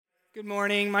Good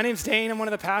morning. My name's Dane. I'm one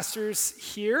of the pastors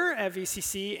here at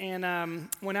VCC. And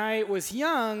when I was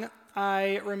young,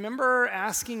 I remember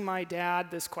asking my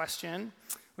dad this question.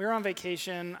 We were on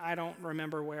vacation. I don't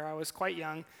remember where. I was quite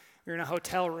young. We were in a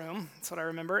hotel room. That's what I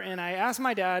remember. And I asked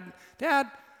my dad,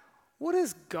 "Dad, what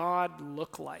does God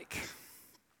look like?"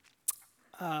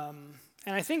 And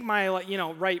I think my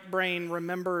right brain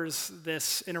remembers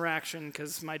this interaction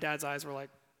because my dad's eyes were like,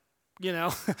 he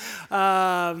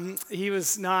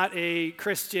was not a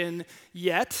Christian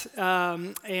yet.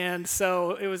 And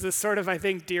so it was this sort of, I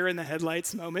think, deer in the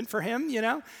headlights moment for him,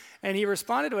 And he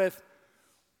responded with,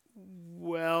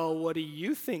 "Well, what do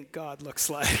you think God looks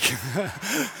like?"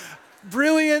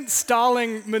 Brilliant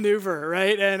stalling maneuver,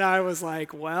 right? And I was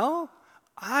like, well,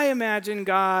 I imagine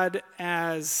God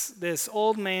as this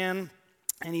old man,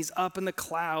 and he's up in the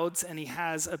clouds, and he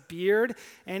has a beard,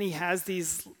 and he has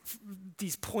these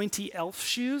pointy elf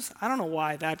shoes. I don't know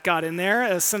why that got in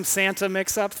there. Some Santa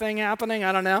mix-up thing happening.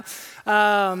 I don't know.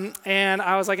 And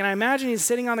I was like, and I imagine he's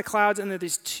sitting on the clouds, and there are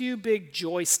these two big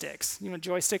joysticks. You know what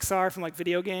joysticks are from like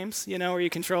video games, where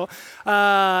you control.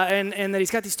 And that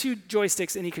he's got these two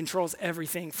joysticks, and he controls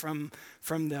everything from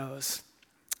those.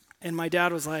 And my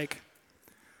dad was like,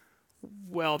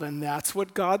 "Well, then that's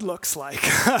what God looks like."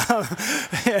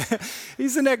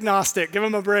 He's an agnostic. Give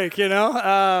him a break,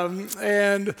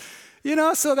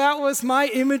 So that was my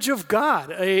image of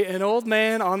God, an old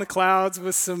man on the clouds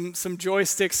with some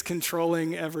joysticks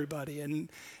controlling everybody. And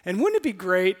wouldn't it be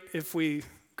great if we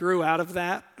grew out of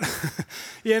that?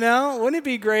 Wouldn't it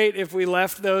be great if we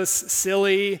left those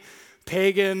silly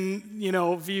pagan,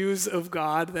 views of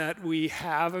God that we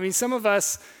have? I mean, some of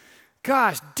us,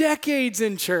 gosh, decades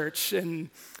in church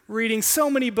and reading so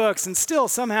many books, and still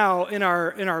somehow in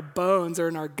our bones or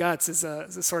in our guts is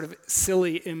a sort of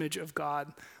silly image of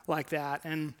God like that.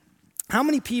 And how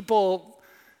many people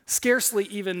scarcely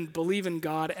even believe in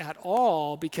God at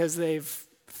all because they've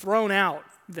thrown out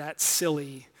that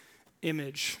silly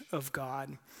image of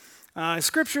God?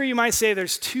 Scripture, you might say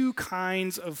there's two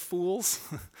kinds of fools,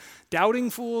 doubting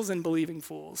fools and believing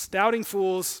fools. Doubting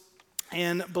fools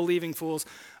and believing fools.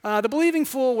 The believing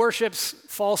fool worships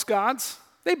false gods.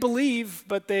 They believe,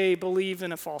 but they believe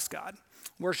in a false god.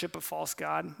 Worship a false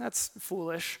god. That's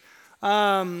foolish.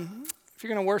 If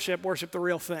you're going to worship the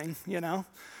real thing,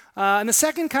 And the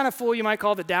second kind of fool you might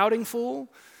call the doubting fool.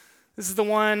 This is the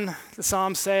one the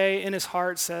Psalms say in his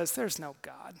heart says, "There's no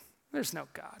God. There's no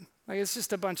God." Like it's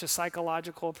just a bunch of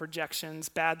psychological projections,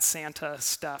 bad Santa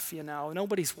stuff,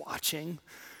 Nobody's watching,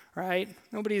 right?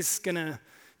 Nobody's going to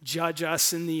judge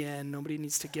us in the end. Nobody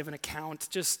needs to give an account.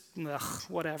 Just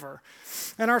whatever.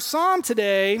 And our psalm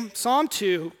today, Psalm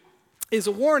 2, is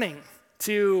a warning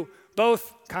to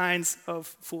both kinds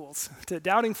of fools, to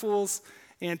doubting fools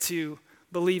and to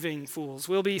believing fools.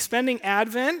 We'll be spending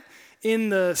Advent in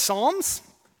the Psalms,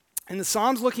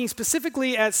 looking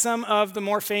specifically at some of the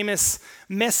more famous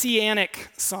messianic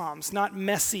psalms, not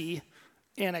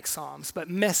messianic psalms, but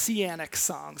messianic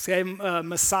songs. Okay?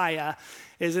 Messiah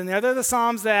is in there. They're the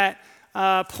psalms that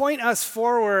point us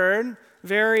forward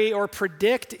or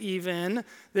predict even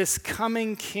this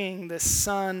coming king, this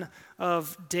son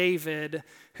of David,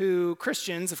 who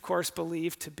Christians, of course,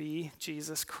 believe to be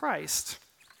Jesus Christ.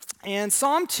 And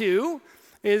Psalm 2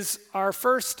 is our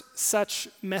first such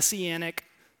messianic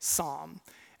psalm.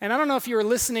 And I don't know if you were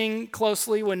listening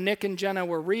closely when Nick and Jenna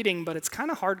were reading, but it's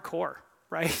kind of hardcore,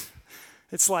 right?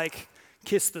 It's like,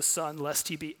 "Kiss the Son, lest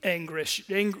he be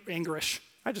angrish."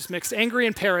 I just mixed angry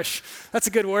and perish. That's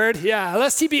a good word. Yeah,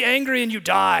 lest he be angry and you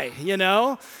die, He's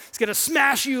going to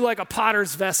smash you like a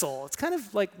potter's vessel. It's kind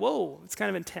of like, whoa, it's kind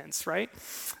of intense, right?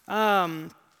 So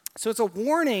it's a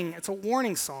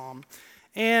warning psalm.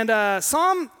 And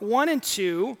Psalm 1 and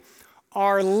 2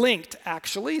 are linked,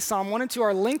 actually. Psalm 1 and 2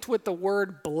 are linked with the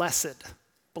word blessing.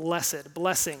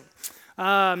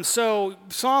 So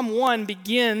Psalm 1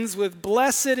 begins with,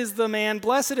 "Blessed is the man,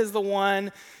 blessed is the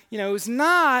one, who's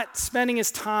not spending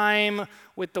his time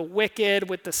with the wicked,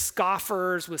 with the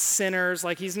scoffers, with sinners."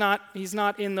 Like he's not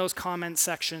in those comment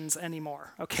sections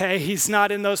anymore, okay? He's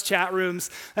not in those chat rooms.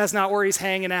 That's not where he's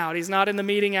hanging out. He's not in the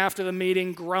meeting after the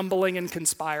meeting grumbling and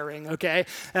conspiring, okay?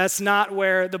 That's not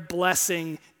where the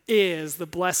blessing is, the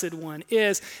blessed one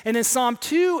is. And then Psalm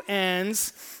 2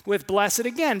 ends with blessed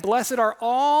again. "Blessed are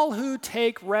all who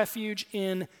take refuge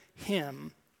in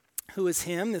him." Who is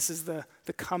him? This is the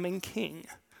coming king.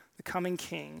 The coming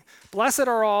king. Blessed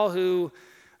are all who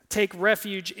take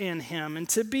refuge in him. And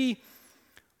to be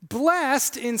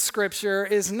blessed in Scripture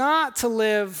is not to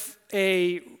live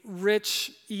a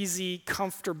rich, easy,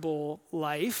 comfortable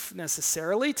life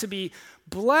necessarily. To be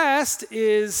blessed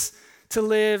is to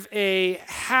live a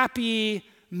happy,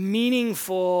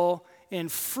 meaningful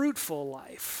and fruitful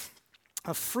life.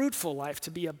 A fruitful life,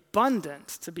 to be abundant,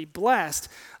 to be blessed.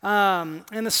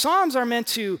 And the Psalms are meant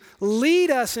to lead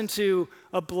us into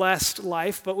a blessed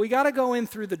life, but we got to go in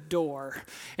through the door.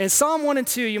 And Psalm 1 and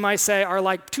 2, you might say, are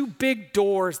like two big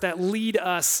doors that lead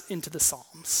us into the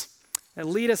Psalms. That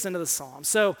lead us into the Psalms.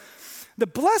 So the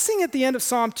blessing at the end of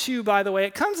Psalm 2, by the way,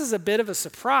 it comes as a bit of a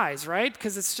surprise, right?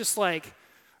 Because it's just like,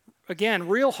 again,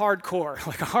 real hardcore,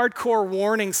 like a hardcore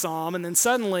warning psalm, and then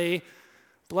suddenly,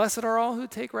 blessed are all who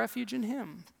take refuge in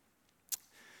him.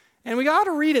 And we ought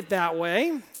to read it that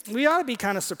way. We ought to be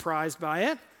kind of surprised by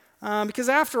it. Because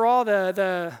after all,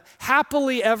 the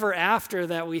happily ever after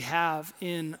that we have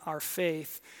in our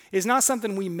faith is not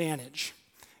something we manage.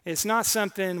 It's not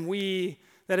something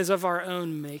that is of our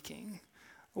own making.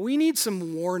 We need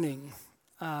some warning.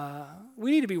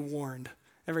 We need to be warned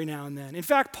every now and then. In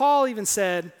fact, Paul even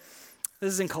said,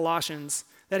 this is in Colossians,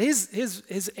 that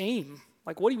his aim,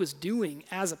 like what he was doing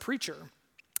as a preacher,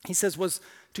 he says, was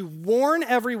to warn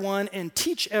everyone and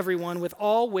teach everyone with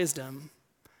all wisdom,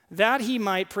 that he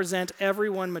might present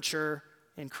everyone mature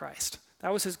in Christ.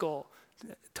 That was his goal,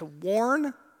 to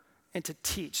warn and to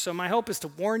teach. So my hope is to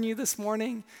warn you this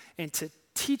morning and to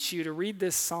teach you to read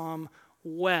this psalm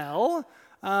well,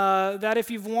 that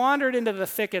if you've wandered into the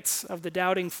thickets of the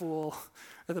doubting fool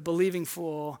or the believing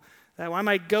fool, that I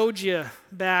might goad you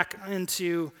back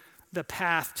into the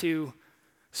path to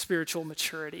spiritual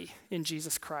maturity in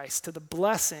Jesus Christ, to the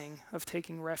blessing of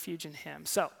taking refuge in him.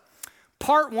 So,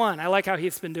 part one, I like how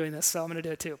Heath's been doing this, so I'm going to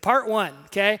do it too. Part one,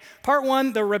 okay? Part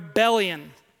one, the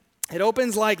rebellion. It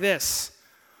opens like this.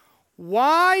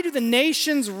 Why do the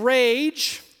nations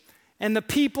rage and the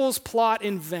peoples plot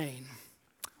in vain?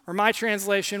 Or my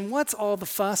translation, what's all the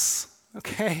fuss,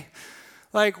 okay?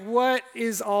 Like, what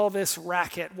is all this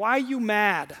racket? Why are you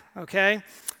mad, okay?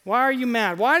 Why are you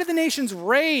mad? Why do the nations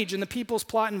rage and the peoples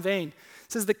plot in vain?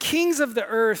 It says, the kings of the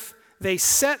earth, they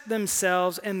set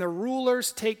themselves, and the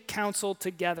rulers take counsel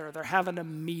together. They're having a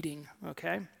meeting,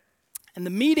 okay? And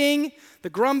the meeting, the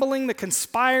grumbling, the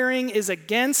conspiring is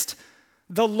against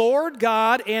the Lord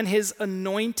God and his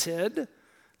anointed.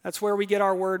 That's where we get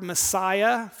our word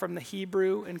Messiah from the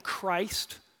Hebrew and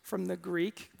Christ from the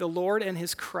Greek, the Lord and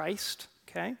his Christ,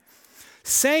 okay?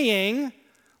 Saying,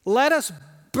 let us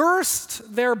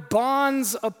burst their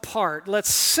bonds apart.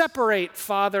 Let's separate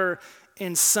father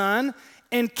and son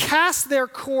and cast their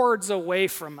cords away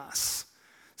from us.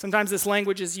 Sometimes this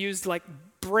language is used like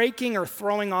breaking or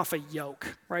throwing off a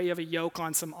yoke, right? You have a yoke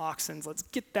on some oxen. Let's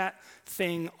get that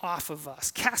thing off of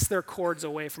us. Cast their cords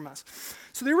away from us.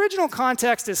 So the original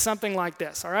context is something like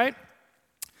this, all right?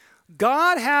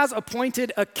 God has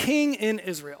appointed a king in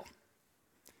Israel.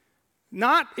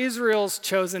 Not Israel's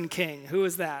chosen king. Who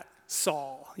is that?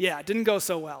 Saul. Yeah, it didn't go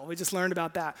so well. We just learned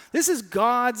about that. This is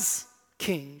God's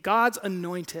king, God's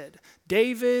anointed,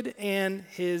 David and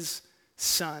his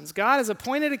sons. God has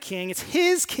appointed a king. It's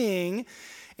his king.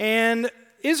 And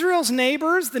Israel's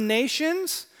neighbors, the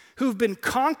nations who've been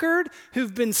conquered,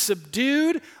 who've been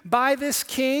subdued by this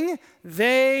king,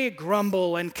 they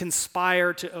grumble and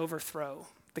conspire to overthrow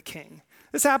the king.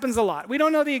 This happens a lot. We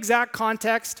don't know the exact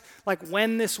context, like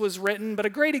when this was written, but a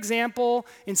great example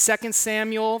in 2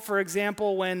 Samuel, for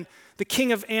example, when the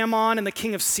king of Ammon and the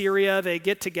king of Syria, they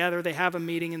get together, they have a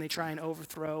meeting, and they try and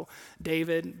overthrow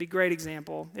David. It'd be a great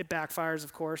example. It backfires,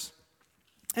 of course.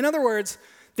 In other words,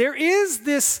 there is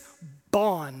this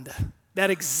bond that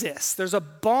exists. There's a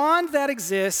bond that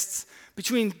exists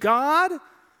between God,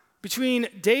 between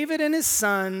David and his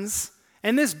sons,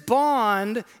 and this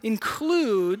bond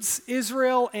includes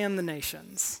Israel and the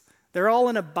nations. They're all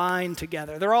in a bind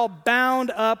together. They're all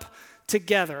bound up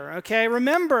together, okay?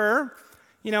 Remember,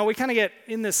 we kind of get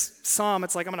in this psalm,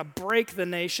 it's like, I'm going to break the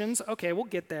nations. Okay, we'll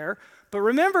get there. But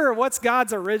remember, what's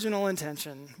God's original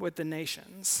intention with the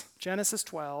nations? Genesis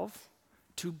 12,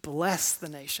 to bless the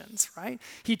nations, right?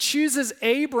 He chooses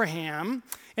Abraham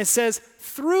and says,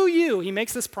 through you, he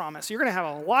makes this promise. You're going to have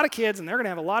a lot of kids, and they're going to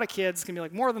have a lot of kids. It's going to be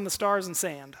like more than the stars and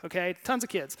sand, okay? Tons of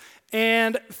kids.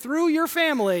 And through your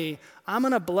family, I'm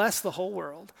going to bless the whole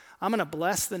world. I'm going to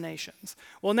bless the nations.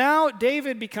 Well, now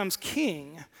David becomes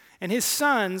king, and his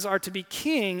sons are to be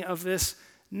king of this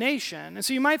nation. And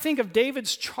so you might think of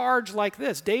David's charge like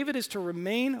this. David is to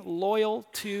remain loyal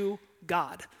to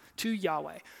God, to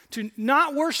Yahweh, to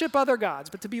not worship other gods,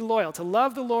 but to be loyal, to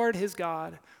love the Lord his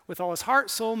God with all his heart,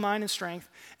 soul, mind, and strength,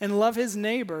 and love his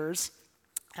neighbors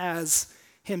as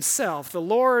himself. The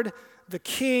Lord, the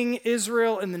king,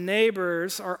 Israel, and the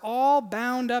neighbors are all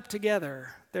bound up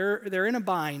together. They're in a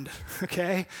bind,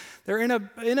 okay? They're in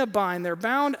a bind. They're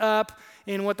bound up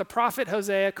in what the prophet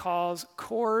Hosea calls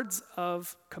cords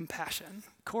of compassion.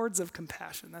 Cords of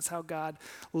compassion. That's how God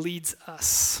leads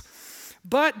us.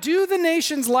 But do the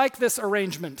nations like this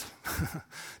arrangement?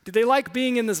 Do they like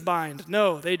being in this bind?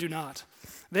 No, they do not.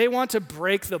 They want to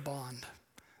break the bond.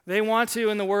 They want to,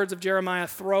 in the words of Jeremiah,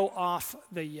 throw off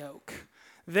the yoke.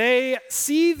 They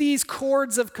see these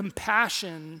cords of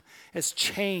compassion as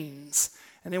chains,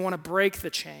 and they want to break the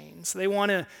chains. They want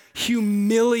to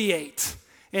humiliate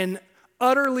and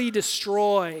utterly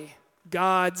destroy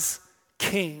God's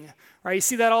king. Right? You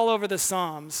see that all over the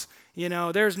Psalms. You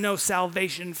know, there's no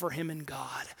salvation for him in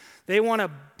God. They want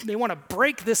to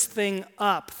break this thing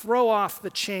up, throw off the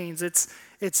chains.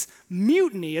 It's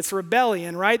mutiny, it's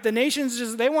rebellion, right? The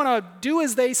nations they want to do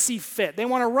as they see fit. They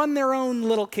want to run their own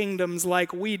little kingdoms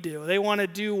like we do. They want to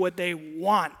do what they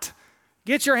want.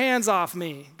 Get your hands off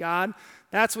me, God.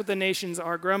 That's what the nations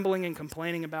are grumbling and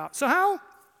complaining about. So how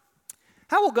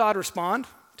will God respond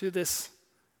to this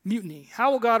mutiny?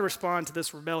 How will God respond to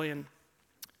this rebellion?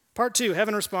 Part 2,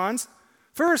 heaven responds.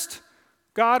 First,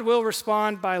 God will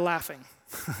respond by laughing.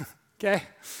 Okay?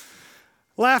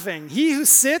 Laughing. He who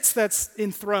sits, that's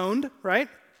enthroned, right?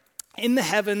 In the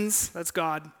heavens, that's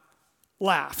God,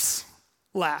 laughs.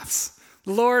 The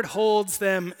Lord holds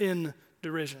them in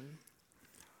derision.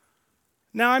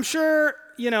 Now, I'm sure,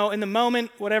 in the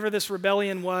moment, whatever this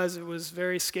rebellion was, it was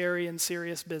very scary and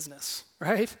serious business,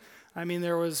 right? I mean,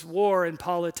 there was war and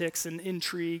politics and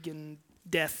intrigue and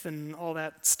death and all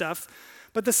that stuff.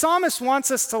 But the psalmist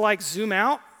wants us to zoom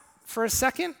out for a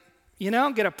second,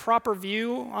 get a proper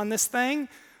view on this thing.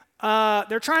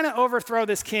 They're trying to overthrow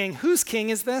this king. Whose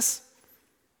king is this?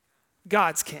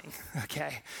 God's king.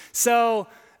 Okay. So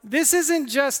this isn't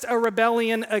just a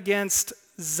rebellion against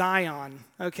Zion.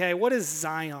 Okay. What is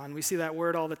Zion? We see that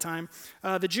word all the time.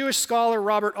 The Jewish scholar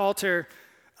Robert Alter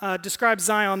describes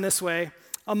Zion this way: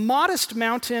 a modest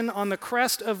mountain on the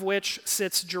crest of which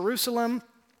sits Jerusalem,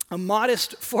 a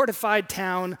modest fortified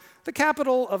town, the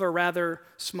capital of a rather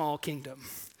small kingdom.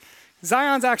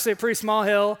 Zion's actually a pretty small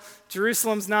hill.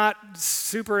 Jerusalem's not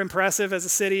super impressive as a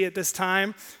city at this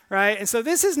time, right? And so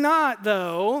this is not,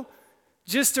 though,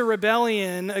 just a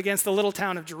rebellion against the little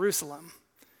town of Jerusalem.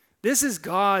 This is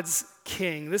God's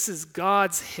king. This is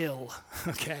God's hill,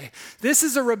 okay? This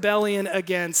is a rebellion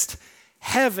against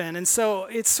heaven. And so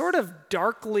it's sort of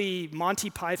darkly Monty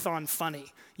Python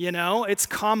funny, It's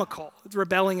comical. It's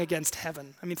rebelling against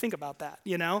heaven. I mean, think about that,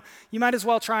 You might as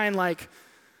well try and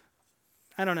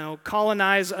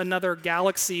colonize another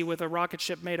galaxy with a rocket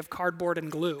ship made of cardboard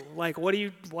and glue.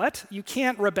 What? You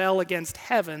can't rebel against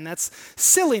heaven. That's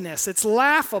silliness. It's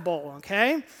laughable,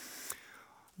 okay?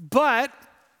 But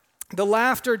the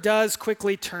laughter does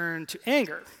quickly turn to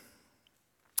anger.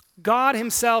 God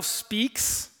himself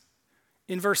speaks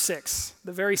in verse 6,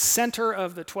 the very center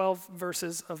of the 12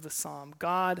 verses of the psalm.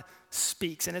 God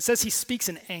speaks, and it says he speaks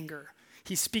in anger.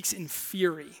 He speaks in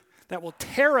fury that will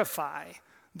terrify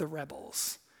the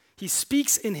rebels. He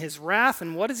speaks in his wrath,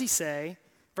 and what does he say?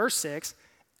 Verse 6,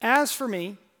 as for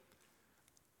me,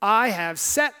 I have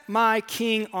set my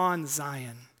king on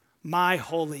Zion, my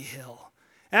holy hill.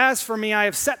 As for me, I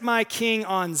have set my king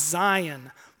on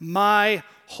Zion, my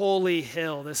holy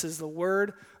hill. This is the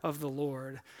word of the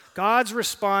Lord. God's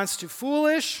response to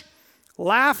foolish,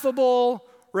 laughable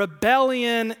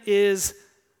rebellion is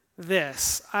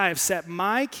this: I have set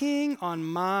my king on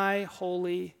my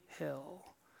holy hill.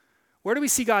 Where do we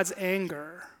see God's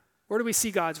anger? Where do we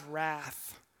see God's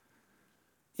wrath?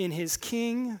 In his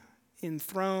king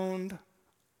enthroned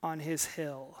on his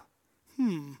hill.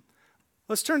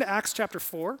 Let's turn to Acts chapter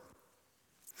 4.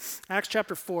 Acts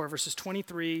chapter 4, verses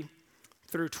 23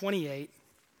 through 28.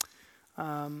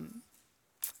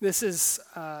 This is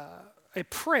a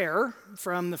prayer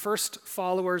from the first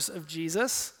followers of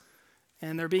Jesus,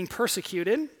 and they're being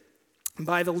persecuted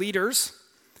by the leaders.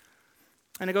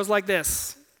 And it goes like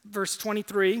this, verse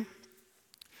 23.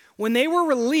 When they were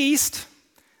released,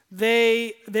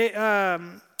 they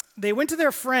went to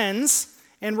their friends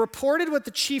and reported what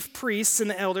the chief priests and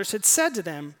the elders had said to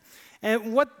them.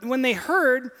 And when they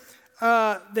heard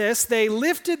this, they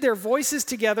lifted their voices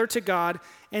together to God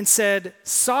and said,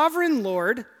 Sovereign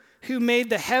Lord, who made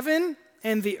the heaven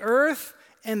and the earth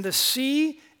and the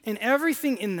sea and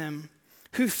everything in them,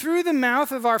 who through the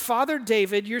mouth of our father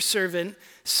David, your servant,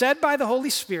 said by the Holy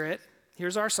Spirit,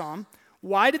 here's our psalm,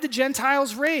 why did the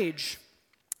Gentiles rage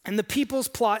and the peoples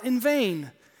plot in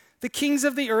vain? The kings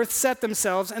of the earth set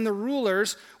themselves, and the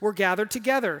rulers were gathered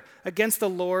together against the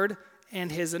Lord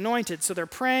and his anointed. So they're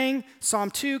praying. Psalm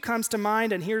 2 comes to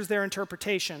mind, and here's their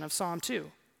interpretation of Psalm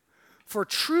 2. For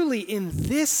truly in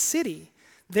this city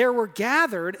there were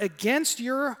gathered against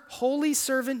your holy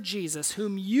servant Jesus,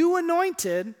 whom you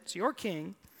anointed, it's your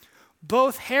king,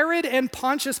 both Herod and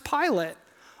Pontius Pilate,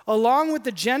 along with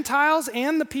the Gentiles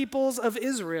and the peoples of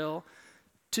Israel,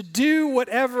 to do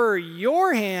whatever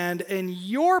your hand and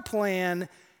your plan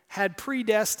had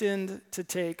predestined to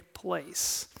take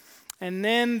place. And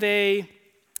then they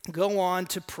go on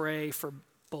to pray for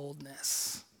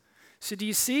boldness. So do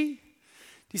you see?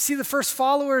 Do you see the first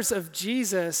followers of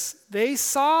Jesus? They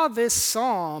saw this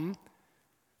psalm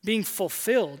being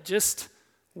fulfilled just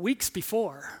weeks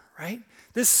before, right?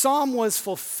 This psalm was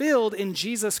fulfilled in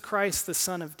Jesus Christ, the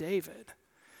Son of David.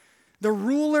 The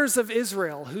rulers of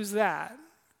Israel, who's that?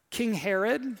 King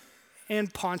Herod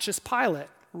and Pontius Pilate,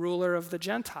 ruler of the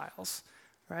Gentiles,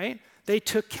 right? They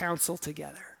took counsel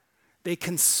together. They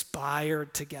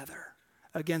conspired together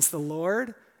against the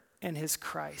Lord and his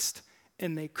Christ,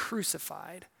 and they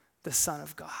crucified the Son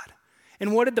of God.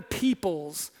 And what did the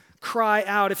peoples cry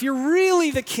out? If you're really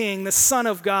the king, the Son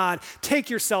of God, take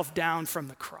yourself down from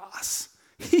the cross.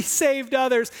 He saved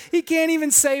others. He can't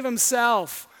even save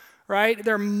himself, right?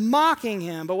 They're mocking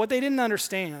him, but what they didn't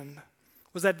understand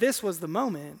was that this was the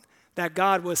moment that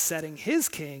God was setting his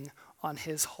king on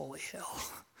his holy hill.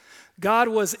 God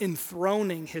was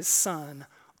enthroning his son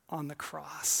on the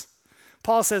cross.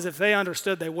 Paul says if they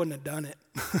understood, they wouldn't have done it.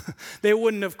 They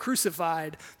wouldn't have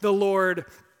crucified the Lord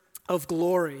of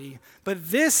glory. But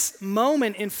this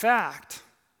moment, in fact,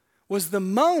 was the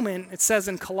moment, it says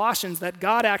in Colossians, that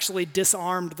God actually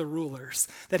disarmed the rulers,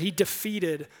 that he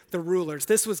defeated the rulers.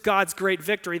 This was God's great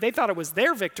victory. They thought it was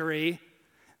their victory.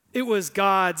 It was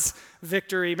God's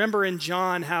victory. Remember in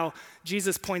John how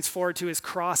Jesus points forward to his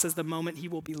cross as the moment he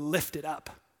will be lifted up,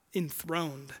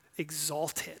 enthroned,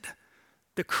 exalted.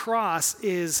 The cross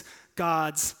is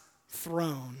God's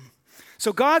throne.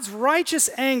 So God's righteous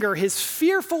anger, his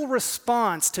fearful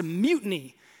response to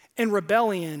mutiny and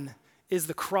rebellion is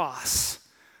the cross.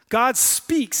 God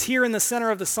speaks here in the center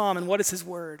of the psalm, and what is his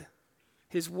word?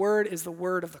 His word is the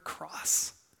word of the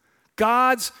cross.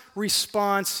 God's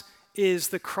response is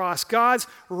the cross. God's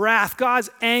wrath, God's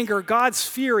anger, God's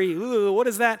fury. Ooh, what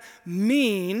does that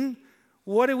mean?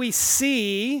 What do we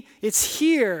see? It's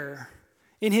here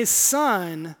in his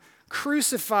son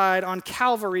crucified on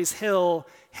Calvary's hill,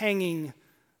 hanging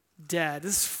dead.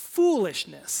 This is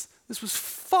foolishness. This was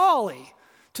folly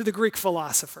to the Greek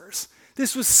philosophers.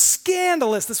 This was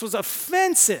scandalous. This was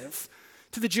offensive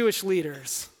to the Jewish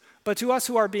leaders. But to us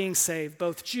who are being saved,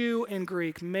 both Jew and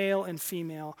Greek, male and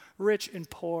female, rich and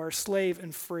poor, slave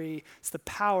and free, it's the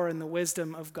power and the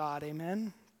wisdom of God.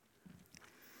 Amen?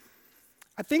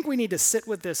 I think we need to sit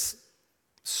with this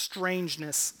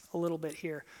strangeness a little bit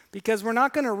here, because we're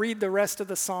not going to read the rest of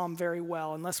the psalm very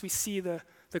well unless we see the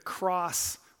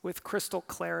cross with crystal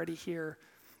clarity here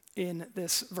in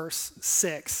this verse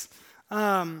 6.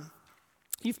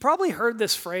 You've probably heard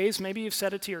this phrase. Maybe you've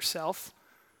said it to yourself.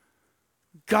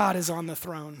 God is on the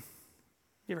throne.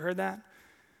 You ever heard that?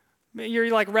 Your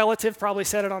relative probably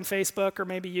said it on Facebook, or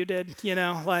maybe you did,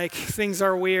 like things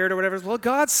are weird or whatever. Well,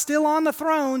 God's still on the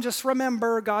throne. Just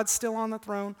remember, God's still on the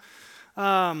throne.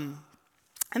 And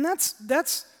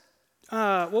that's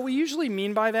what we usually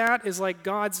mean by that is like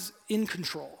God's in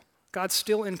control. God's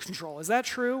still in control. Is that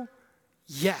true?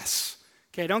 Yes.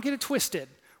 Okay, don't get it twisted.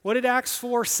 What did Acts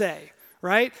 4 say,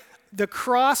 right? The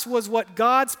cross was what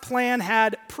God's plan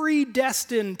had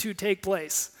predestined to take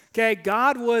place. Okay,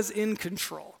 God was in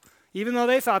control. Even though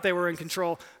they thought they were in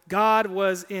control, God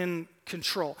was in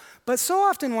control. But so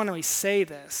often when we say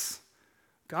this,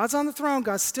 God's on the throne,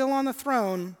 God's still on the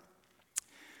throne,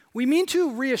 we mean to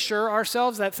reassure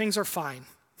ourselves that things are fine.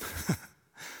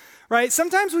 Right?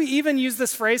 Sometimes we even use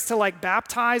this phrase to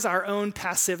baptize our own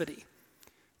passivity.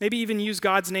 Maybe even use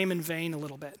God's name in vain a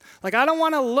little bit. Like, I don't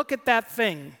want to look at that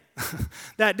thing,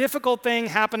 that difficult thing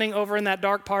happening over in that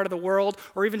dark part of the world,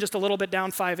 or even just a little bit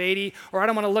down 580, or I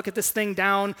don't want to look at this thing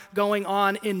down going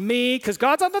on in me, because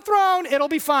God's on the throne, it'll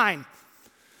be fine.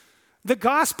 The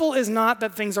gospel is not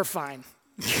that things are fine,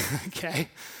 okay?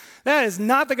 That is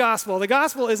not the gospel. The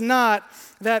gospel is not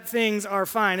that things are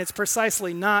fine. It's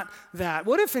precisely not that.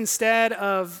 What if instead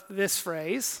of this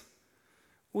phrase,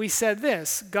 we said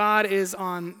this: God is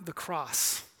on the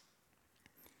cross.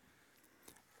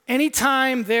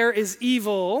 Anytime there is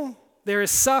evil, there is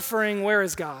suffering, where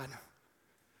is God?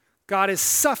 God is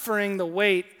suffering the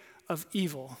weight of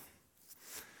evil.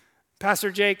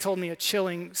 Pastor Jake told me a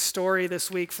chilling story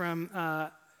this week from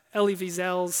Elie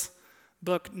Wiesel's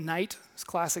book, Night, his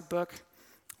classic book,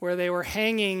 where they were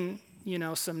hanging,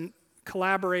 some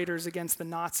collaborators against the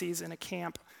Nazis in a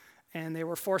camp, and they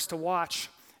were forced to watch.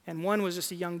 And one was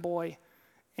just a young boy,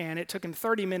 and it took him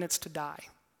 30 minutes to die.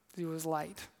 He was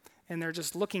light. And they're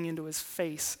just looking into his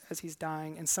face as he's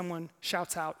dying, and someone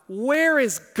shouts out, "Where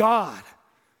is God?"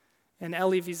 And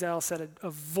Elie Wiesel said, a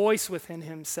voice within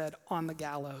him said, on the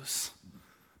gallows.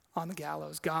 On the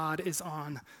gallows. God is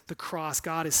on the cross.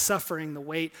 God is suffering the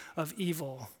weight of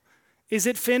evil. Is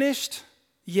it finished?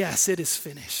 Yes, it is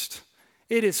finished.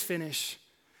 It is finished.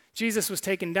 Jesus was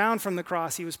taken down from the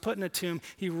cross. He was put in a tomb.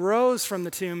 He rose from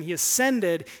the tomb. He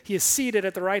ascended. He is seated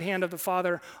at the right hand of the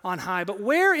Father on high. But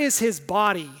where is his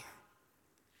body?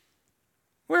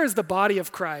 Where is the body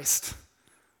of Christ?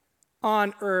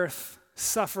 On earth,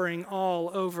 suffering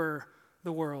all over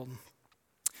the world.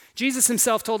 Jesus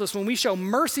himself told us when we show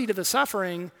mercy to the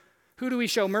suffering, who do we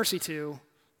show mercy to?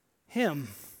 Him.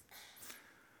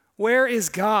 Where is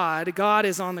God? God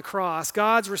is on the cross.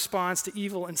 God's response to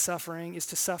evil and suffering is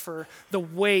to suffer the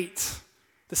weight,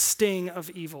 the sting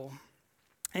of evil.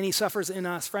 And he suffers in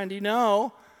us. Friend, do you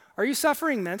know, are you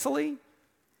suffering mentally?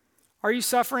 Are you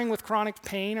suffering with chronic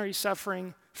pain? Are you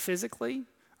suffering physically?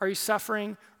 Are you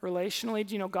suffering relationally?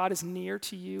 Do you know God is near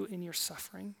to you in your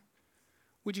suffering?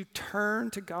 Would you turn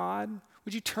to God?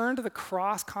 Would you turn to the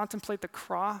cross, contemplate the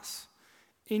cross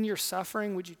in your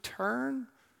suffering? Would you turn?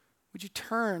 Would you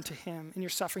turn to him in your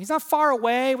suffering? He's not far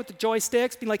away with the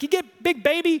joysticks, being like, you get big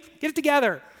baby, get it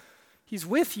together. He's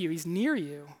with you. He's near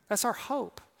you. That's our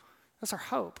hope. That's our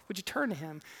hope. Would you turn to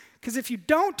him? Because if you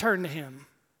don't turn to him,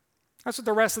 that's what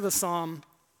the rest of the psalm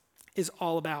is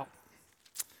all about.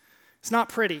 It's not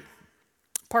pretty.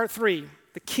 Part 3,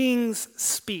 the king's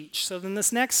speech. So in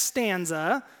this next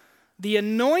stanza, the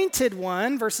anointed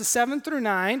one, verses 7 through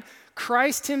 9,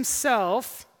 Christ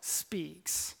himself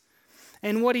speaks.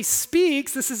 And what he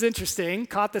speaks, this is interesting,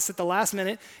 caught this at the last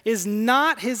minute, is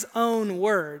not his own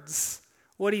words.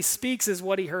 What he speaks is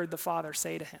what he heard the Father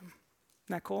say to him. Isn't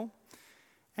that cool?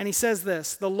 And he says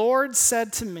this, the Lord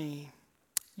said to me,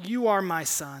 you are my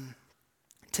son.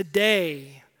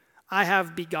 Today I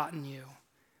have begotten you.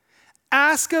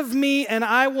 Ask of me, and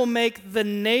I will make the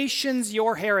nations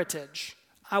your heritage.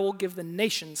 I will give the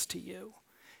nations to you,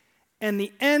 and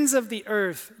the ends of the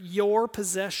earth your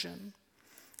possession.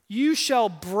 You shall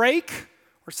break,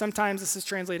 or sometimes this is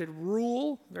translated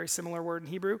rule, very similar word in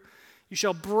Hebrew. You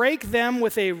shall break them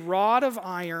with a rod of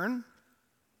iron.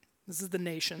 This is the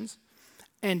nations.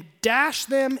 And dash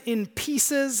them in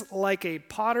pieces like a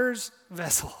potter's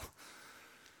vessel.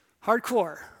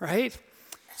 Hardcore, right?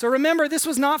 So remember, this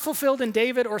was not fulfilled in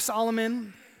David or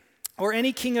Solomon or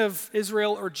any king of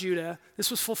Israel or Judah.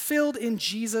 This was fulfilled in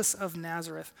Jesus of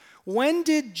Nazareth. When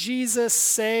did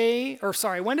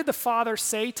the Father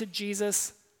say to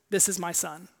Jesus, this is my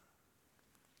son?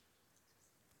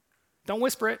 Don't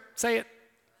whisper it, say it.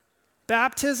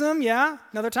 Baptism, yeah,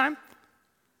 another time.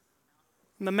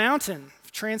 On the mountain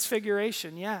of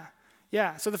transfiguration,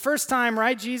 yeah. So the first time,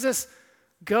 right, Jesus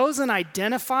goes and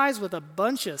identifies with a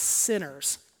bunch of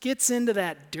sinners, gets into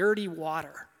that dirty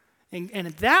water. And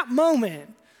at that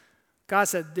moment, God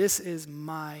said, this is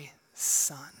my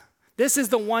son. This is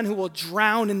the one who will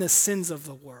drown in the sins of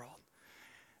the world.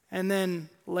 And then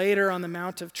later on the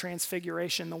Mount of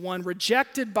Transfiguration, the one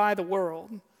rejected by the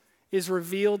world is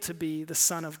revealed to be the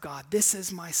Son of God. This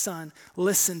is my son.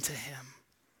 Listen to him.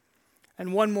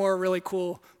 And one more really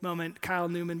cool moment, Kyle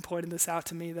Newman pointed this out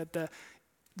to me, that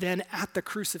then at the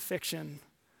crucifixion,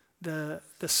 the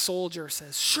soldier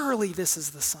says, surely this is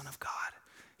the Son of God.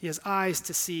 He has eyes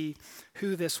to see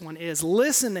who this one is.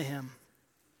 Listen to him.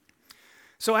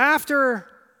 So after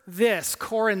this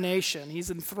coronation, he's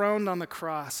enthroned on the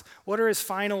cross. What are his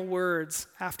final words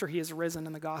after he has risen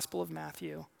in the Gospel of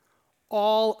Matthew?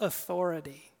 All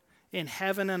authority in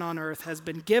heaven and on earth has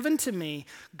been given to me.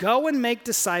 Go and make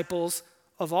disciples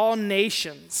of all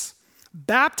nations,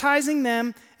 baptizing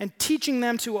them and teaching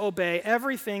them to obey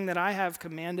everything that I have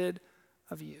commanded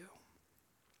of you.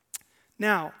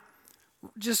 Now,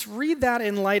 just read that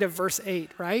in light of verse 8,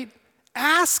 right?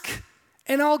 Ask,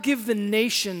 and I'll give the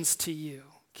nations to you,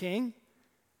 King.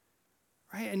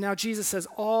 Right? And now Jesus says,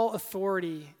 all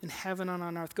authority in heaven and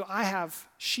on earth. Go. I have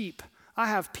sheep. I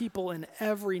have people in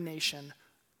every nation.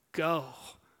 Go.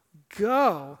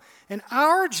 And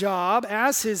our job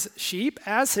as his sheep,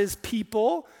 as his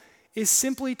people, is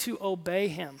simply to obey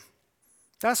him.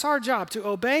 That's our job, to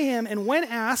obey him. And when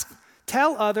asked,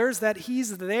 tell others that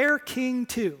he's their king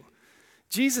too.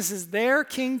 Jesus is their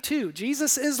king too.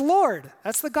 Jesus is Lord.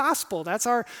 That's the gospel. That's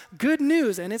our good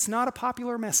news. And it's not a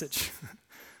popular message.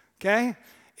 Okay?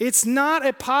 It's not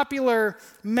a popular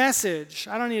message.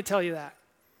 I don't need to tell you that.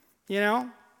 You know?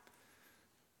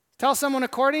 Tell someone,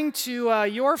 according to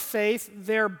your faith,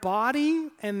 their body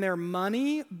and their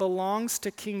money belongs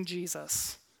to King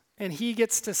Jesus. And he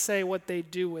gets to say what they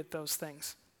do with those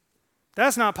things.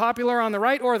 That's not popular on the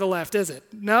right or the left, is it?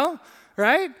 No?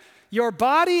 Right? Your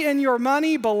body and your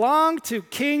money belong to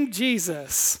King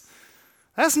Jesus.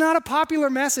 That's not a popular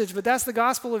message, but that's the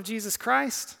gospel of Jesus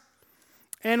Christ.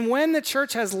 And when the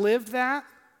church has lived that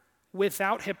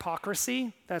without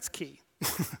hypocrisy, that's key.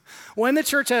 When the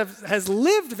church has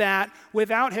lived that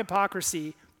without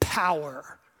hypocrisy,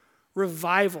 power,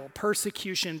 revival,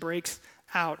 persecution breaks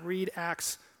out. Read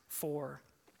Acts 4.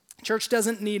 Church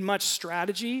doesn't need much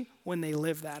strategy when they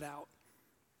live that out.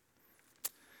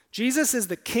 Jesus is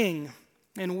the king,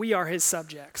 and we are his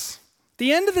subjects. At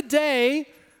the end of the day,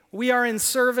 we are in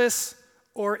service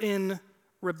or in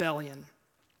rebellion.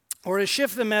 Or to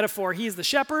shift the metaphor, he's the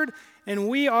shepherd, and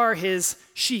we are his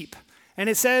sheep. And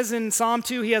it says in Psalm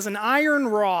 2, he has an iron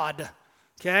rod,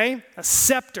 okay, a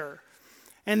scepter.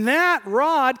 And that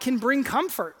rod can bring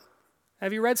comfort.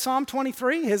 Have you read Psalm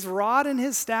 23? His rod and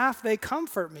his staff, they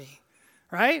comfort me,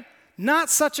 right? Not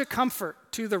such a comfort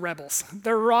to the rebels.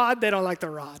 The rod, they don't like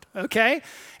the rod, okay?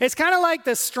 It's kind of like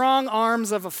the strong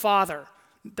arms of a father.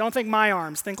 Don't think my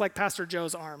arms, think like Pastor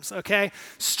Joe's arms, okay?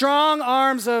 Strong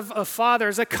arms of a father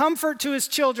is a comfort to his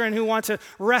children who want to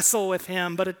wrestle with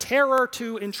him, but a terror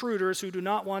to intruders who do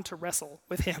not want to wrestle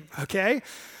with him, okay?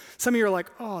 Some of you are like,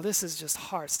 oh, this is just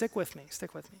hard. Stick with me.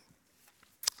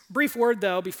 Brief word,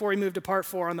 though, before we move to part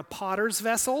 4 on the potter's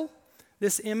vessel,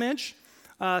 this image.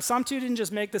 Psalm 2 didn't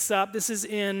just make this up. This is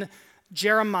in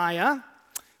Jeremiah.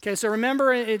 Okay, so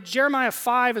remember, Jeremiah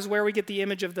 5 is where we get the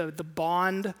image of the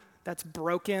bond that's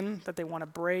broken, that they want to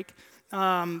break.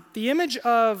 The image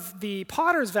of the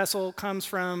potter's vessel comes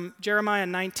from Jeremiah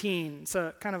 19. It's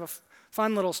a kind of a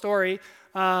fun little story.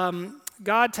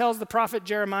 God tells the prophet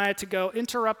Jeremiah to go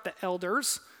interrupt the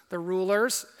elders, the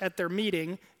rulers, at their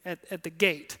meeting at the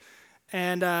gate.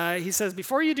 And he says,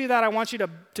 before you do that, I want you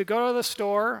to go to the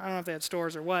store. I don't know if they had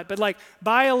stores or what, but like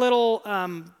buy a little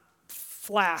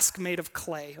flask made of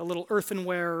clay, a little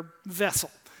earthenware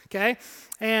vessel. Okay,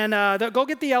 and go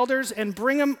get the elders and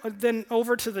bring them then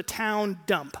over to the town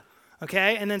dump,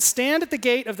 okay? And then stand at the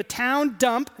gate of the town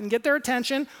dump and get their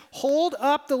attention, hold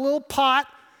up the little pot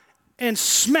and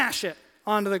smash it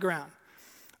onto the ground.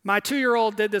 My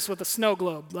 2-year-old did this with a snow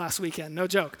globe last weekend, no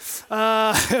joke.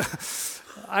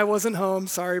 I wasn't home,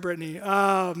 sorry, Brittany.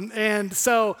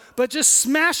 But just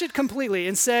smash it completely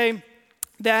and say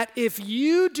that if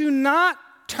you do not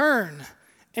turn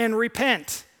and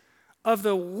repent of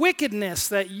the wickedness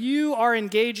that you are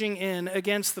engaging in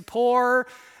against the poor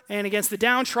and against the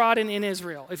downtrodden in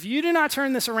Israel, if you do not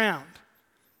turn this around,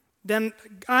 then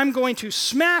I'm going to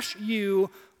smash you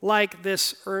like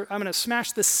this, or I'm going to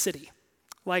smash this city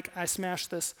like I smashed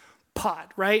this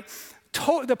pot, right?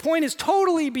 The point is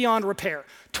totally beyond repair,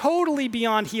 totally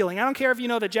beyond healing. I don't care if you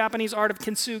know the Japanese art of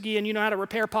kintsugi and you know how to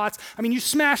repair pots. I mean, you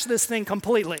smash this thing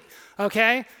completely,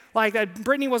 okay? Like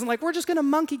Brittany wasn't like, we're just going to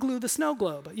monkey glue the snow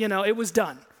globe. You know, it was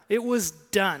done. It was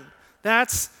done.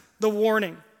 That's the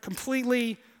warning.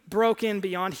 Completely broken,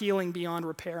 beyond healing, beyond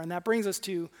repair. And that brings us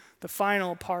to the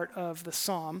final part of the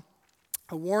psalm,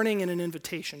 a warning and an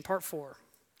invitation, part 4.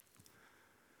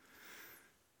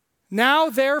 Now,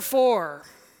 therefore,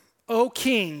 O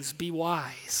kings, be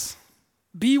wise.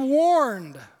 Be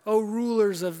warned, O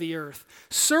rulers of the earth.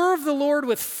 Serve the Lord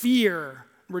with fear.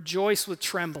 Rejoice with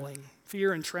trembling.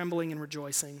 Fear and trembling and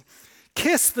rejoicing.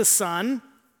 Kiss the Son.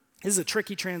 This is a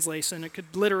tricky translation. It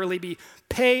could literally be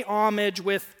pay homage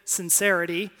with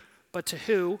sincerity. But to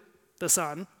who? The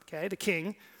Son, okay, the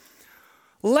King.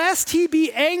 Lest he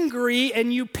be angry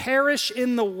and you perish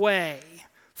in the way.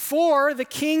 For the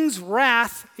king's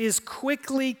wrath is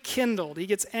quickly kindled. He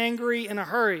gets angry in a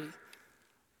hurry.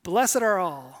 Blessed are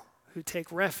all who take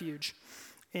refuge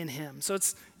in him. So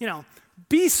it's,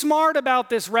 be smart about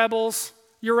this, rebels.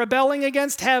 You're rebelling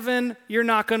against heaven. You're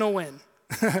not going to win.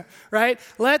 Right?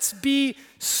 Let's be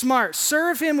smart.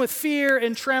 Serve him with fear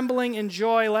and trembling and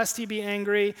joy, lest he be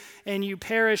angry and you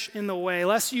perish in the way,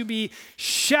 lest you be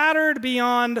shattered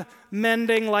beyond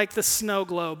mending like the snow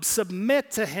globe.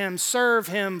 Submit to him, serve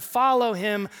him, follow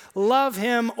him, love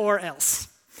him, or else.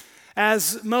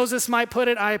 As Moses might put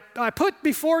it, I put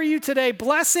before you today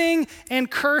blessing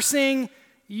and cursing.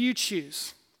 You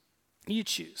choose. You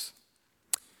choose.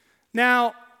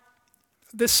 Now,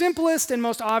 the simplest and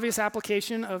most obvious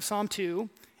application of Psalm 2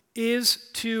 is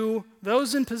to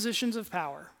those in positions of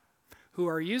power who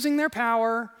are using their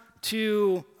power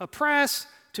to oppress,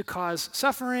 to cause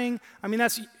suffering. I mean,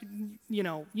 that's,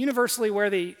 universally where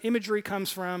the imagery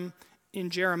comes from in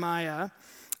Jeremiah.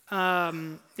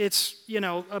 It's,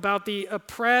 about the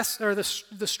oppressed or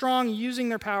the strong using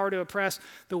their power to oppress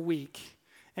the weak.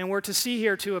 And we're to see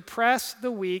here, to oppress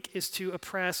the weak is to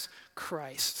oppress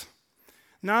Christ.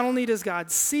 Not only does God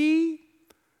see,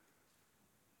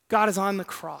 God is on the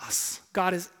cross.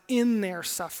 God is in their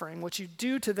suffering. What you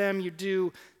do to them, you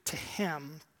do to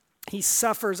him. He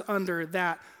suffers under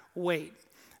that weight.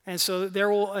 And so there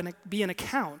will be an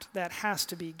account that has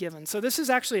to be given. So this is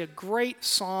actually a great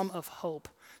psalm of hope,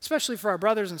 especially for our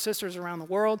brothers and sisters around the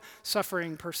world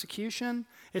suffering persecution.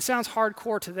 It sounds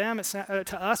hardcore to them.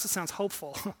 To us, it sounds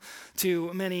hopeful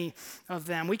to many of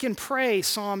them. We can pray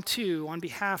Psalm 2 on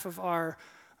behalf of our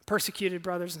persecuted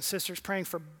brothers and sisters, praying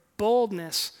for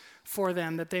boldness for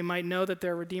them, that they might know that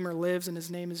their Redeemer lives and his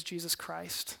name is Jesus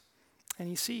Christ. And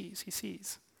he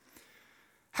sees.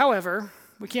 However,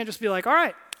 we can't just be like, all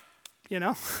right,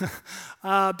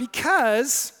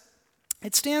 because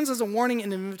it stands as a warning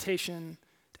and invitation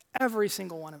to every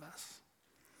single one of us.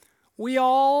 We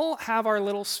all have our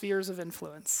little spheres of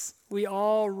influence. We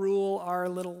all rule our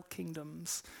little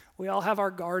kingdoms. We all have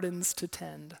our gardens to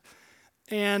tend.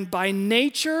 And by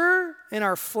nature, in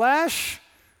our flesh,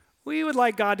 we would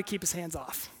like God to keep his hands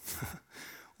off.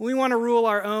 We want to rule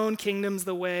our own kingdoms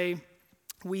the way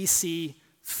we see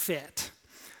fit.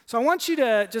 So I want you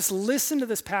to just listen to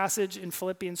this passage in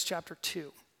Philippians chapter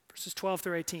 2, verses 12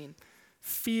 through 18.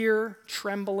 Fear,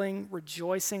 trembling,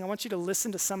 rejoicing. I want you to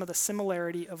listen to some of the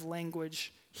similarity of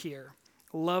language here.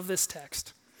 Love this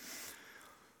text.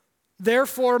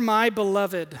 Therefore, my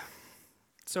beloved.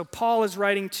 So Paul is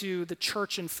writing to the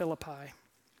church in Philippi.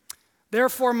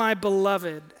 Therefore, my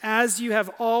beloved, as you have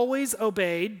always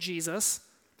obeyed Jesus,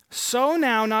 so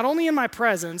now, not only in my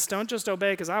presence, don't just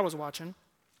obey because I was watching,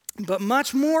 but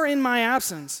much more in my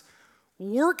absence,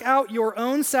 work out your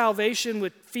own salvation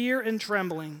with fear and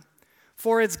trembling.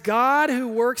 For it's God who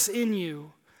works in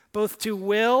you, both to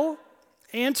will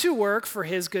and to work for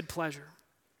his good pleasure.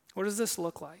 What does this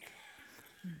look like?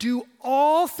 Do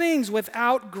all things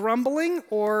without grumbling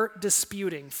or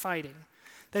disputing, fighting,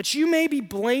 that you may be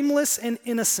blameless and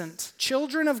innocent,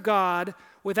 children of God,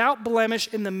 without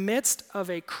blemish in the midst of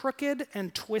a crooked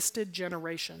and twisted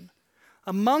generation,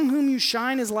 among whom you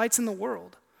shine as lights in the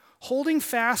world, holding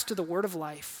fast to the word of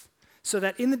life, so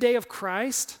that in the day of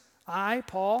Christ, I,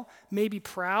 Paul, may be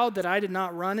proud that I did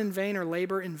not run in vain or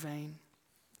labor in vain.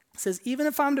 It says, even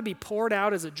if I'm to be poured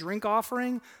out as a drink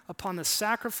offering upon the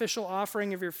sacrificial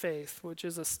offering of your faith, which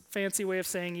is a fancy way of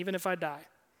saying even if I die,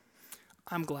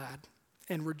 I'm glad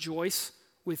and rejoice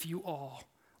with you all.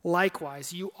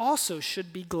 Likewise, you also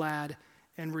should be glad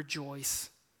and rejoice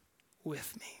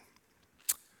with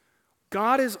me.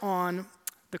 God is on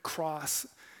the cross.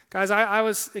 Guys, I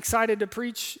was excited to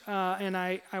preach, and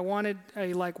I wanted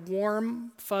a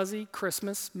warm, fuzzy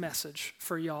Christmas message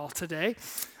for y'all today.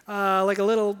 Like a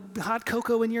little hot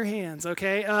cocoa in your hands,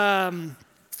 okay?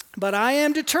 But I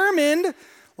am determined,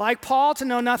 like Paul, to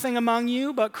know nothing among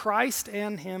you but Christ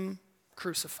and him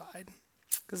crucified,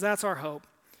 because that's our hope.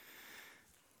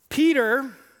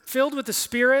 Peter, filled with the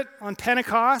Spirit on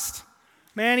Pentecost,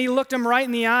 man, he looked him right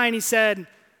in the eye and he said,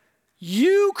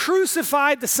 you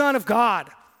crucified the Son of God.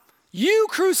 You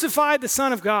crucified the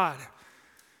Son of God.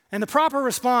 And the proper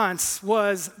response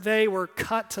was they were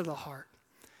cut to the heart.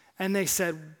 And they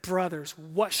said, brothers,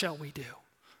 what shall we do?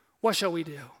 What shall we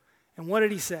do? And what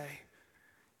did he say?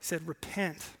 He said,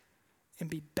 repent and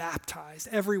be baptized,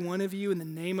 every one of you, in the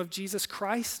name of Jesus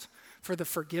Christ for the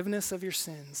forgiveness of your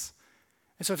sins.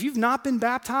 And so if you've not been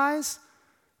baptized,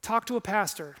 talk to a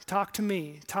pastor, talk to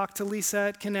me, talk to Lisa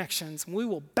at Connections. We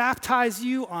will baptize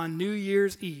you on New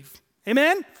Year's Eve.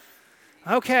 Amen?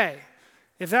 Okay.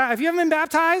 If you haven't been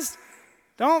baptized,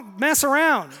 don't mess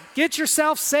around. Get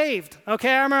yourself saved.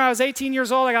 Okay, I remember I was 18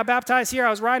 years old. I got baptized here.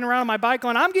 I was riding around on my bike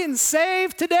going, I'm getting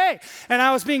saved today. And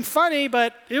I was being funny,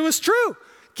 but it was true.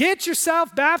 Get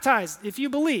yourself baptized if you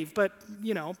believe. But,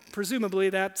 presumably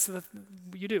that's what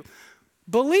you do.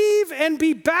 Believe and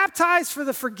be baptized for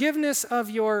the forgiveness of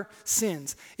your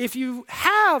sins. If you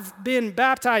have been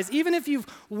baptized, even if you've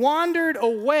wandered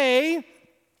away,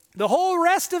 the whole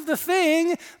rest of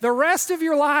the rest of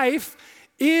your life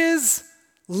is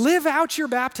live out your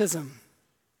baptism.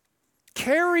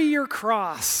 Carry your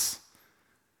cross.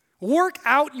 Work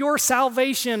out your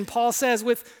salvation, Paul says,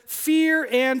 with fear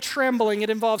and trembling. It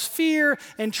involves fear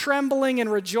and trembling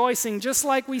and rejoicing, just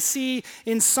like we see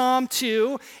in Psalm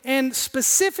 2. And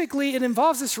specifically, it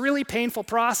involves this really painful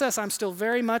process I'm still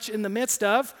very much in the midst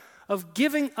of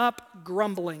giving up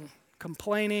grumbling,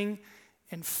 complaining,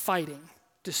 and fighting,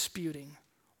 disputing.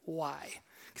 Why?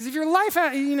 Because if your life,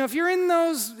 if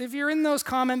you're in those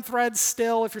comment threads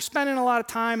still, if you're spending a lot of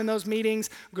time in those meetings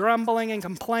grumbling and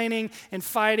complaining and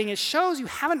fighting, it shows you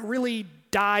haven't really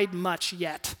died much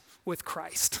yet with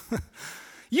Christ.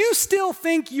 You still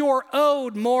think you're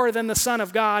owed more than the Son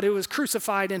of God who was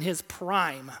crucified in his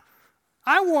prime.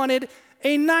 I wanted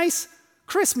a nice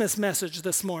Christmas message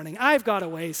this morning. I've got a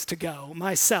ways to go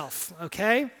myself,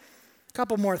 okay? A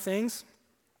couple more things.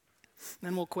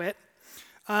 Then we'll quit.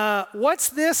 What's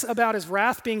this about his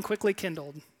wrath being quickly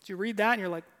kindled? Did you read that and you're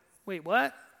like, wait,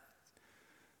 what?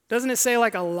 Doesn't it say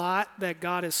like a lot that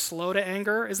God is slow to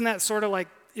anger? Isn't that sort of like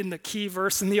in the key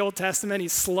verse in the Old Testament?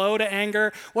 He's slow to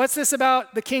anger. What's this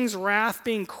about the king's wrath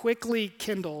being quickly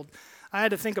kindled? I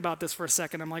had to think about this for a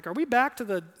second. I'm like, are we back to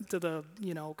the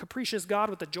capricious God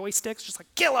with the joysticks? Just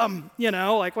like, kill him,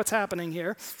 like what's happening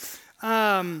here?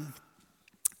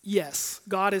 Yes,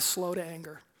 God is slow to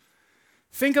anger.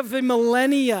 Think of the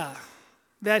millennia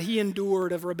that he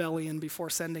endured of rebellion before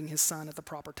sending his son at the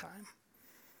proper time.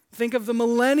 Think of the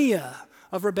millennia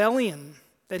of rebellion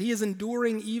that he is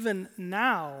enduring even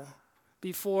now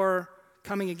before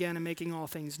coming again and making all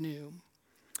things new.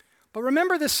 But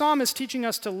remember, this psalm is teaching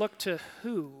us to look to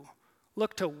who?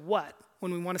 Look to what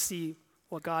when we want to see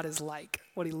what God is like,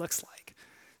 what he looks like.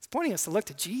 It's pointing us to look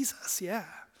to Jesus, yeah.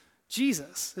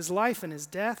 Jesus, his life and his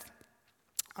death.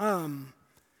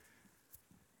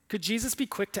 Could Jesus be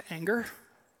quick to anger?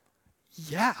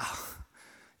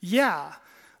 Yeah.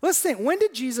 Let's think, when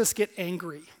did Jesus get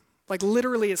angry? Like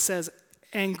literally it says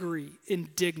angry,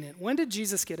 indignant. When did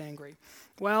Jesus get angry?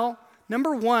 Well,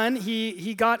 number one,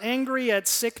 he got angry at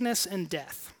sickness and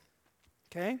death,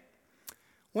 okay?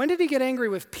 When did he get angry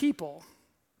with people?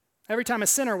 Every time a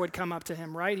sinner would come up to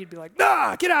him, right? He'd be like,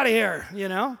 get out of here,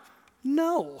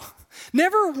 No.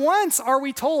 Never once are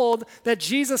we told that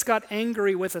Jesus got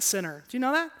angry with a sinner. Do you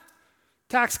know that?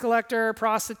 Tax collector,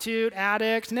 prostitute,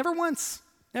 addict, never once.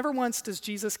 Never once does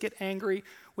Jesus get angry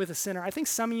with a sinner. I think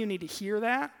some of you need to hear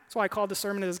that. That's why I called the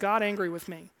sermon, "Is God angry with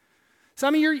me?"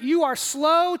 Some of you are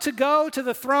slow to go to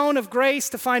the throne of grace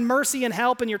to find mercy and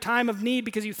help in your time of need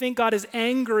because you think God is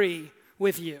angry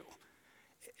with you.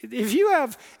 If you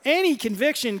have any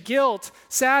conviction, guilt,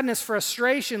 sadness,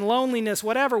 frustration, loneliness,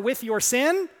 whatever with your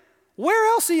sin, where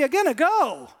else are you going to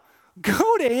go?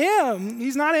 Go to him.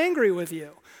 He's not angry with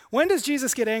you. When does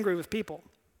Jesus get angry with people?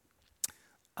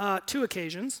 2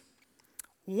 occasions.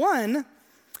 One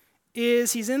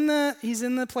is he's in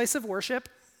the place of worship,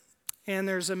 and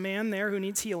there's a man there who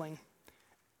needs healing.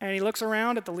 And he looks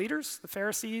around at the leaders, the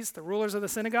Pharisees, the rulers of the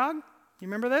synagogue. You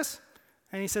remember this?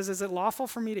 And he says, "Is it lawful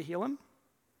for me to heal him?"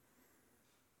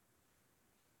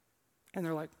 And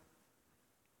they're like,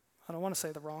 "I don't want to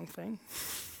say the wrong thing."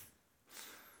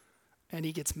 And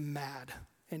he gets mad,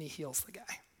 and he heals the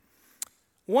guy.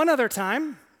 One other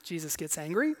time, Jesus gets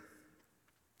angry,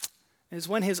 is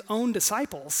when his own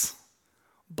disciples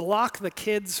block the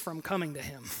kids from coming to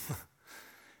him.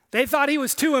 They thought he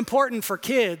was too important for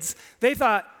kids. They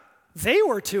thought they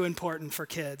were too important for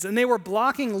kids, and they were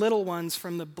blocking little ones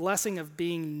from the blessing of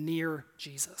being near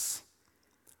Jesus.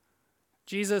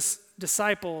 Jesus'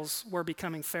 disciples were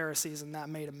becoming Pharisees, and that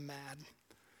made him mad.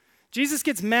 Jesus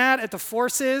gets mad at the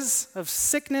forces of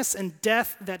sickness and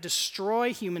death that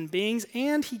destroy human beings,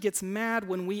 and he gets mad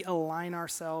when we align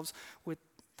ourselves with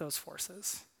those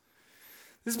forces.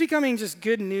 This is becoming just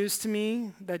good news to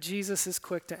me that Jesus is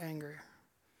quick to anger.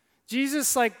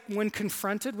 Jesus, when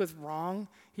confronted with wrong,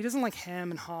 he doesn't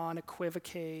hem and haw and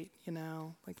equivocate,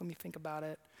 let me think about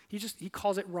it. He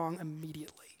calls it wrong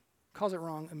immediately.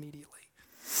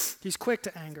 He's quick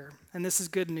to anger, and this is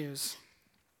good news.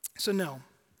 So no,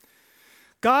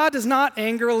 God does not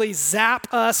angrily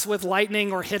zap us with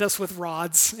lightning or hit us with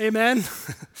rods. Amen?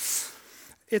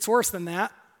 It's worse than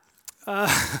that.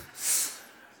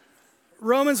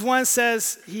 Romans 1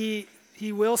 says he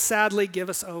will sadly give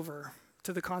us over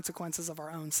to the consequences of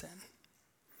our own sin.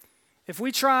 If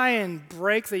we try and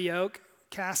break the yoke,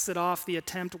 cast it off, the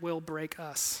attempt will break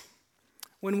us.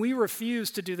 When we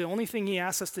refuse to do the only thing he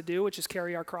asks us to do, which is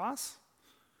carry our cross,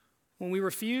 when we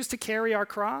refuse to carry our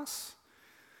cross,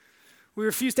 we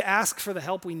refuse to ask for the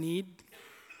help we need,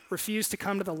 refuse to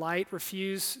come to the light,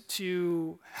 refuse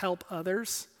to help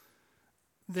others,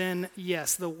 then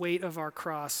yes, the weight of our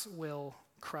cross will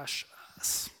crush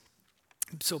us.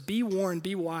 So be warned,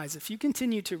 be wise. If you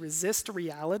continue to resist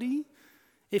reality,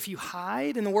 if you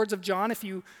hide, in the words of John, if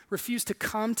you refuse to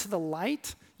come to the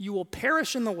light, you will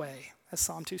perish in the way, as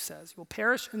Psalm 2 says. You will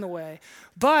perish in the way.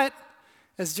 But,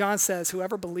 as John says,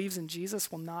 whoever believes in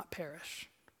Jesus will not perish,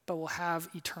 but will have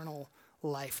eternal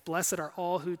life. Blessed are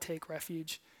all who take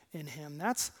refuge in him.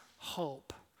 That's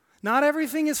hope. Not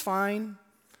everything is fine.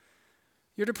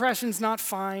 Your depression's not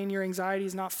fine. Your anxiety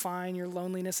is not fine. Your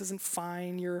loneliness isn't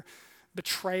fine. Your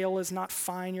betrayal is not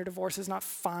fine. Your divorce is not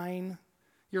fine.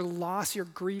 Your loss, your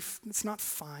grief, it's not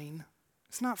fine.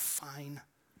 It's not fine.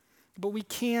 But we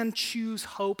can choose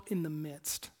hope in the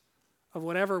midst of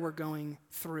whatever we're going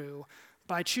through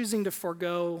by choosing to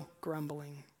forego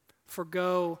grumbling,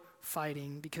 forego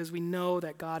fighting, because we know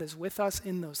that God is with us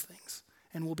in those things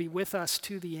and will be with us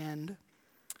to the end.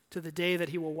 to the day that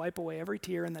he will wipe away every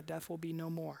tear and that death will be no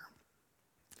more.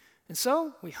 And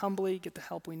so we humbly get the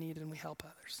help we need and we help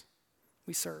others.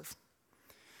 We serve.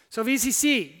 So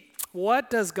VCC, what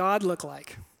does God look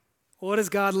like? What does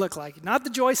God look like? Not the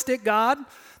joystick God,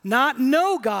 not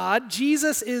no God.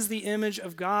 Jesus is the image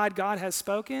of God. God has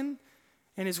spoken,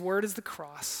 and his word is the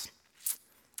cross.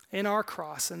 In our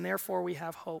cross, and therefore we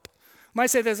have hope. I might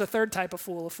say there's a third type of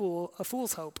fool, a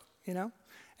fool's hope,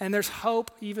 And there's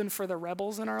hope even for the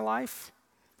rebels in our life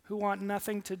who want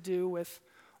nothing to do with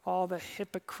all the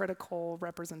hypocritical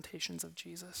representations of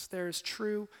Jesus. There is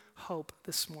true hope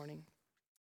this morning.